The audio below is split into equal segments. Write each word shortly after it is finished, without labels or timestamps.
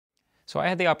So I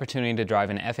had the opportunity to drive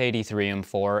an F83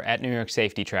 M4 at New York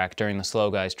Safety Track during the Slow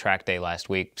Guys track day last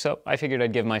week, so I figured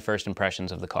I'd give my first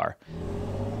impressions of the car.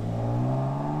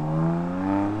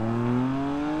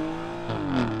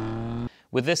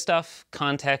 With this stuff,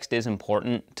 context is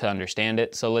important to understand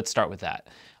it, so let's start with that.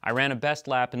 I ran a best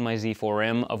lap in my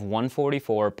Z4M of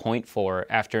 144.4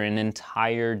 after an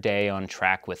entire day on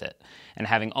track with it, and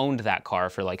having owned that car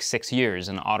for like 6 years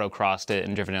and autocrossed it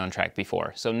and driven it on track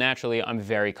before. So naturally, I'm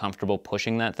very comfortable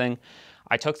pushing that thing.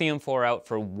 I took the M4 out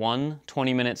for one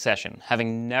 20-minute session,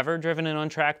 having never driven it on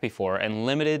track before and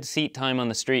limited seat time on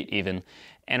the street even,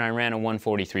 and I ran a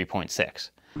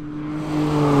 143.6.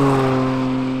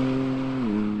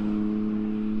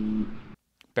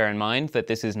 Bear in mind that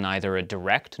this is neither a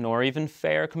direct nor even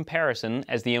fair comparison,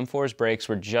 as the M4's brakes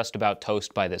were just about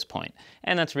toast by this point,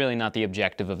 and that's really not the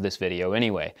objective of this video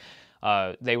anyway.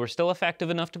 They were still effective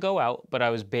enough to go out, but I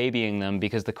was babying them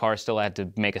because the car still had to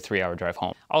make a 3-hour drive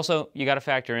home. Also, you gotta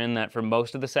factor in that for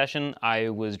most of the session, I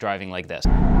was driving like this.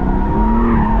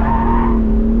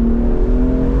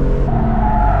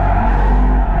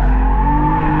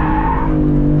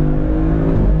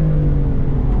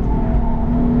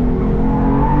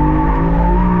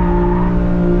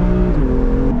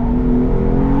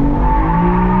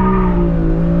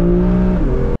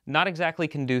 Not exactly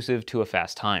conducive to a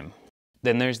fast time.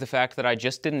 Then there's the fact that I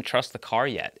just didn't trust the car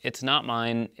yet. It's not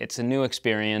mine, it's a new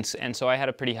experience, and so I had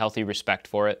a pretty healthy respect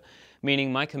for it,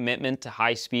 meaning my commitment to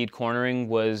high-speed cornering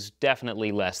was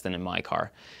definitely less than in my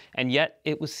car. And yet,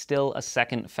 it was still a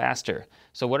second faster.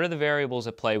 So what are the variables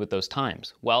at play with those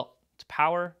times? Well, it's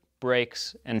power,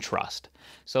 brakes, and trust.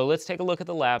 So let's take a look at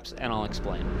the laps and I'll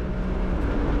explain.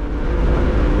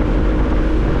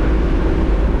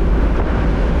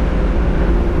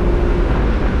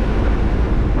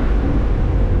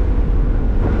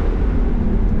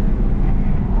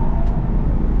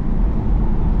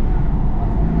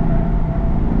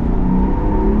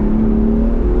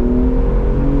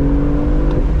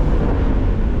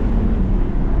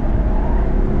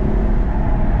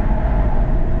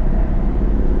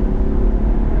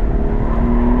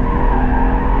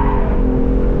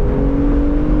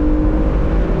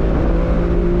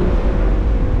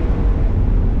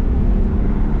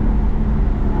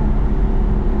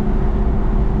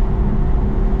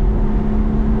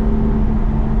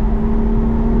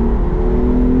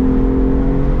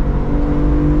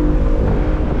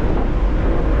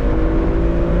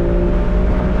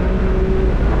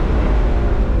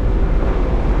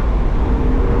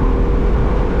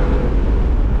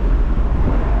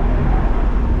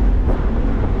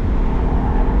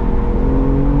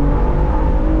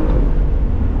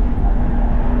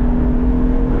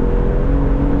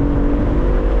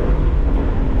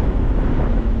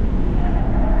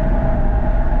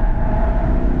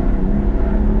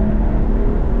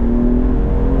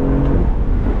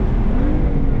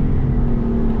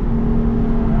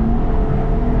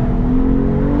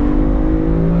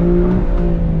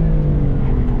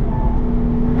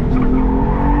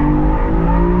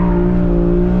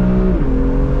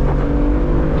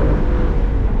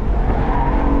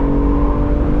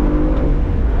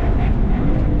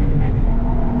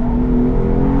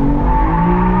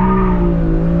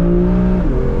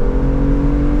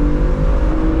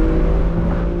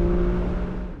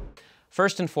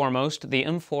 First and foremost, the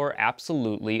M4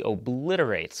 absolutely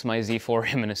obliterates my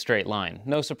Z4M in a straight line.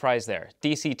 No surprise there.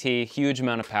 DCT, huge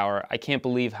amount of power. I can't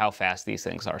believe how fast these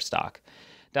things are stock.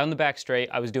 Down the back straight,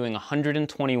 I was doing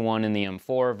 121 in the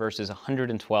M4 versus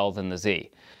 112 in the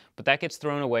Z. But that gets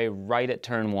thrown away right at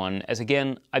turn 1, as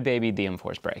again, I babied the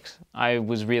M4's brakes. I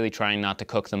was really trying not to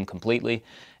cook them completely,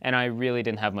 and I really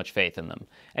didn't have much faith in them.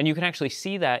 And you can actually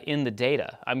see that in the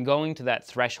data. I'm going to that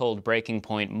threshold braking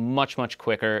point much, much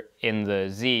quicker in the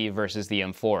Z versus the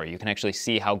M4. You can actually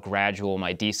see how gradual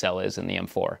my decel is in the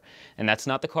M4. And that's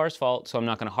not the car's fault, so I'm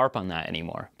not gonna harp on that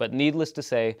anymore. But needless to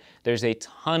say, there's a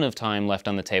ton of time left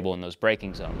on the table in those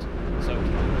braking zones.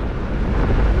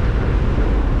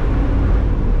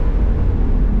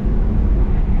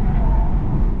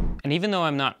 And even though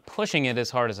I'm not pushing it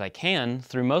as hard as I can,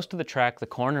 through most of the track the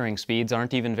cornering speeds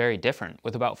aren't even very different,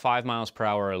 with about 5 miles per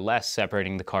hour or less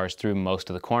separating the cars through most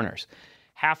of the corners.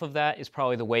 Half of that is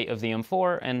probably the weight of the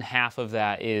M4, and half of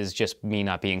that is just me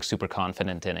not being super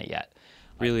confident in it yet.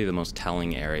 Really the most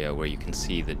telling area where you can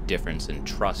see the difference in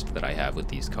trust that I have with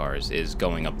these cars is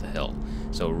going up the hill.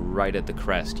 So right at the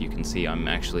crest you can see I'm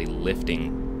actually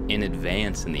lifting in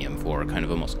advance in the M4, kind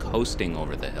of almost coasting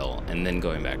over the hill and then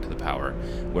going back to the power.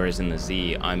 Whereas in the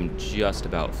Z, I'm just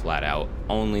about flat out,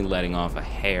 only letting off a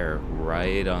hair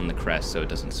right on the crest so it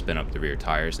doesn't spin up the rear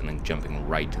tires and then jumping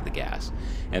right to the gas.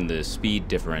 And the speed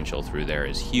differential through there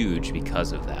is huge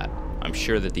because of that. I'm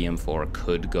sure that the M4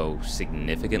 could go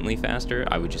significantly faster.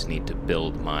 I would just need to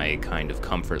build my kind of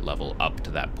comfort level up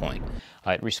to that point.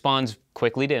 It responds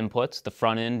quickly to inputs. The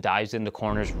front end dives into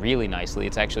corners really nicely.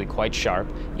 It's actually quite sharp,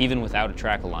 even without a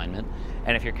track alignment.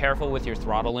 And if you're careful with your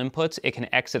throttle inputs, it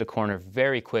can exit a corner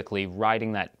very quickly,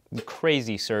 riding that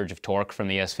crazy surge of torque from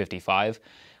the S55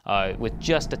 with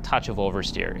just a touch of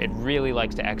oversteer. It really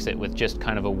likes to exit with just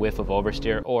kind of a whiff of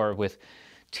oversteer, or with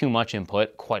too much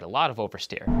input, quite a lot of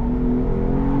oversteer.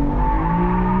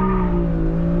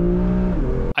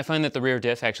 I find that the rear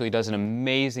diff actually does an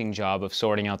amazing job of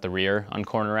sorting out the rear on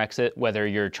corner exit, whether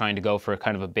you're trying to go for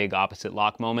kind of a big opposite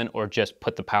lock moment or just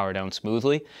put the power down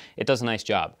smoothly. It does a nice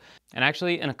job. And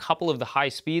actually, in a couple of the high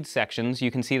speed sections,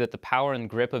 you can see that the power and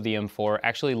grip of the M4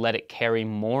 actually let it carry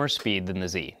more speed than the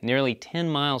Z, nearly 10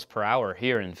 miles per hour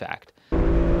here, in fact.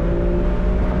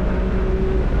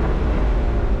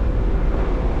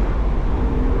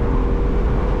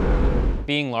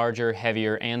 Being larger,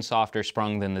 heavier, and softer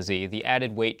sprung than the Z, the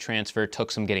added weight transfer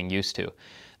took some getting used to.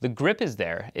 The grip is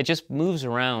there, it just moves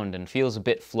around and feels a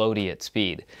bit floaty at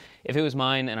speed. If it was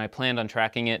mine and I planned on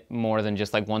tracking it more than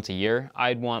just like once a year,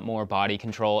 I'd want more body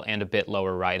control and a bit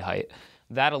lower ride height.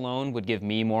 That alone would give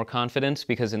me more confidence,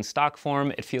 because in stock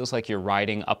form, it feels like you're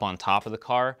riding up on top of the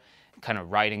car, kind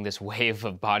of riding this wave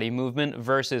of body movement,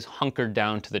 versus hunkered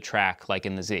down to the track like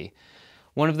in the Z.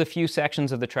 One of the few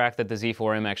sections of the track that the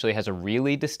Z4M actually has a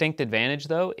really distinct advantage,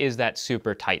 though, is that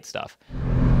super tight stuff.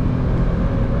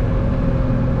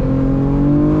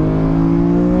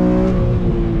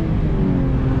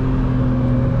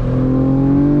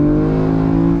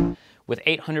 With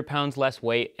 800 pounds less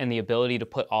weight and the ability to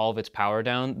put all of its power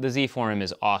down, the Z4M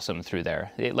is awesome through there.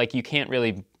 You can't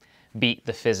really beat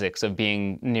the physics of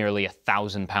being nearly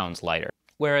 1,000 pounds lighter.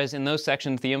 Whereas in those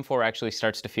sections, the M4 actually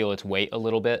starts to feel its weight a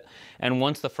little bit, and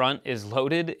once the front is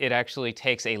loaded, it actually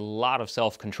takes a lot of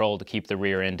self-control to keep the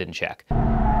rear end in check.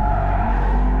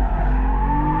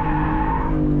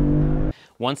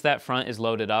 Once that front is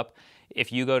loaded up,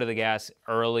 if you go to the gas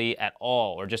early at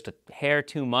all, or just a hair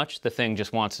too much, the thing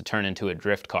just wants to turn into a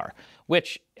drift car.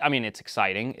 Which, I mean, it's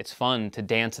exciting, it's fun to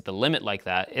dance at the limit like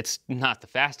that. It's not the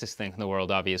fastest thing in the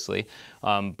world, obviously,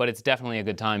 but it's definitely a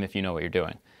good time if you know what you're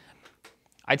doing.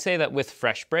 I'd say that with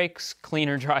fresh brakes,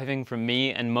 cleaner driving from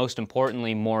me, and most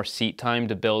importantly, more seat time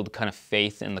to build kind of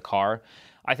faith in the car,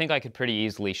 I think I could pretty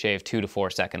easily shave 2 to 4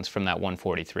 seconds from that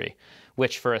 143,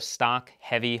 which for a stock,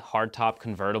 heavy, hardtop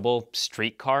convertible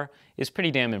street car is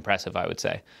pretty damn impressive, I would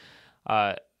say.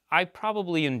 I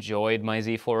probably enjoyed my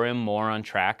Z4M more on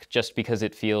track just because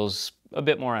it feels a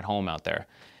bit more at home out there.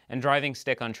 And driving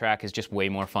stick on track is just way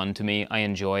more fun to me. I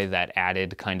enjoy that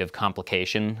added kind of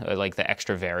complication, like the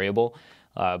extra variable.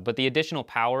 But the additional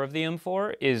power of the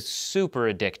M4 is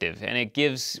super addictive, and it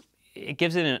gives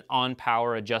it an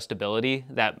on-power adjustability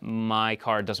that my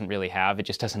car doesn't really have. It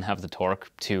just doesn't have the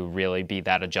torque to really be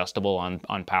that adjustable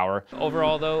on power.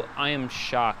 Overall though, I am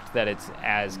shocked that it's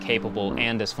as capable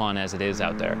and as fun as it is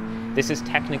out there. This is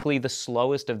technically the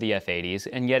slowest of the F80s,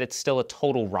 and yet it's still a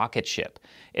total rocket ship.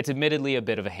 It's admittedly a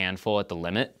bit of a handful at the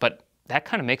limit, but that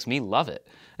kind of makes me love it.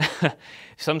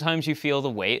 Sometimes you feel the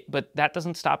weight, but that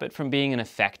doesn't stop it from being an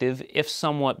effective, if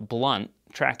somewhat blunt,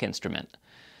 track instrument.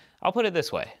 I'll put it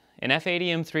this way. An F80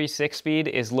 M3 6-speed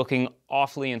is looking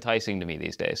awfully enticing to me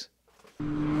these days.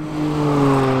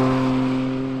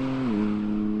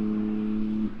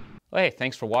 Well, hey,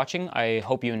 thanks for watching. I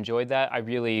hope you enjoyed that. I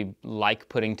really like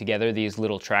putting together these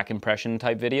little track impression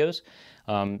type videos.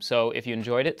 So if you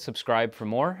enjoyed it, subscribe for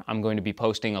more. I'm going to be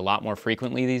posting a lot more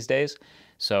frequently these days.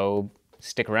 So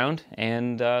stick around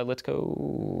and let's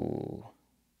go.